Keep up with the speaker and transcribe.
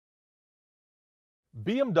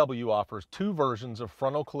BMW offers two versions of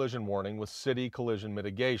frontal collision warning with City Collision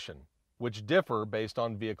Mitigation, which differ based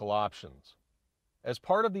on vehicle options. As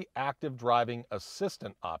part of the active driving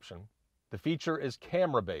assistant option, the feature is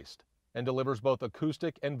camera-based and delivers both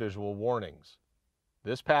acoustic and visual warnings.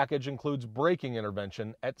 This package includes braking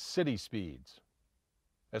intervention at city speeds.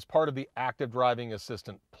 As part of the Active Driving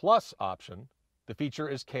Assistant Plus option, the feature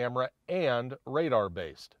is camera and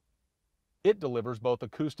radar-based. It delivers both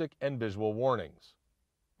acoustic and visual warnings.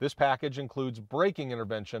 This package includes braking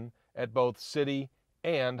intervention at both city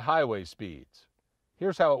and highway speeds.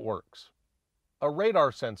 Here's how it works. A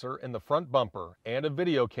radar sensor in the front bumper and a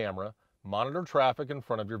video camera monitor traffic in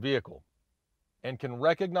front of your vehicle and can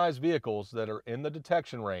recognize vehicles that are in the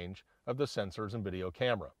detection range of the sensors and video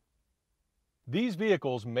camera. These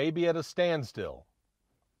vehicles may be at a standstill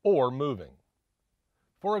or moving.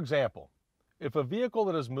 For example, if a vehicle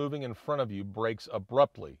that is moving in front of you brakes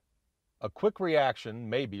abruptly, a quick reaction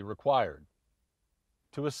may be required.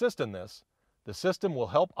 To assist in this, the system will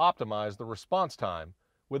help optimize the response time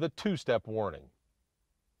with a two-step warning.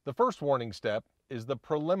 The first warning step is the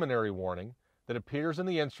preliminary warning that appears in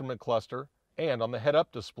the instrument cluster and on the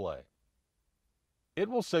head-up display. It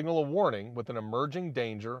will signal a warning with an emerging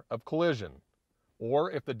danger of collision,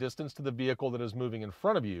 or if the distance to the vehicle that is moving in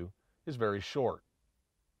front of you is very short.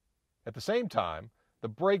 At the same time, the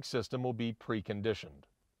brake system will be preconditioned.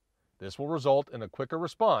 This will result in a quicker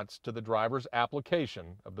response to the driver's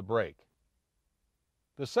application of the brake.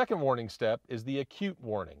 The second warning step is the acute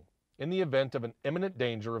warning, in the event of an imminent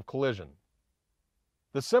danger of collision.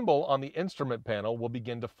 The symbol on the instrument panel will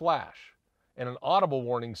begin to flash, and an audible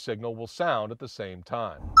warning signal will sound at the same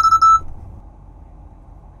time.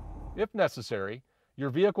 If necessary, your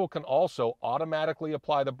vehicle can also automatically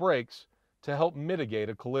apply the brakes to help mitigate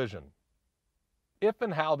a collision. If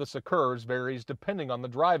and how this occurs varies depending on the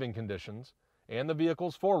driving conditions and the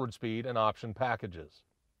vehicle's forward speed and option packages.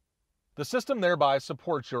 The system thereby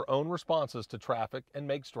supports your own responses to traffic and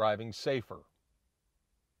makes driving safer.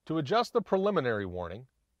 To adjust the preliminary warning,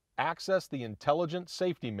 access the Intelligent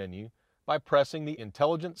Safety menu by pressing the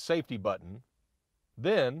Intelligent Safety button,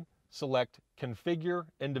 then select Configure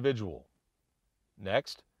Individual.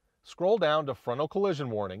 Next, scroll down to Frontal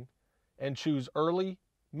Collision Warning and choose Early,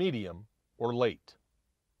 Medium, or Late.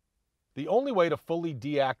 The only way to fully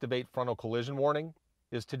deactivate Frontal Collision Warning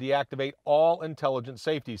is to deactivate all Intelligent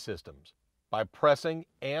Safety systems by pressing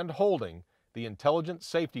and holding the Intelligent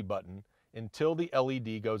Safety button until the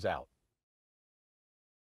LED goes out.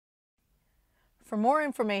 For more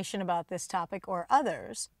information about this topic or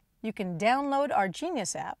others, you can download our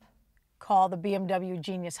Genius app, call the BMW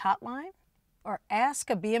Genius hotline, or ask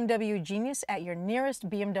a BMW Genius at your nearest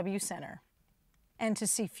BMW center. And to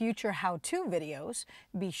see future how-to videos,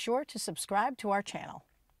 be sure to subscribe to our channel.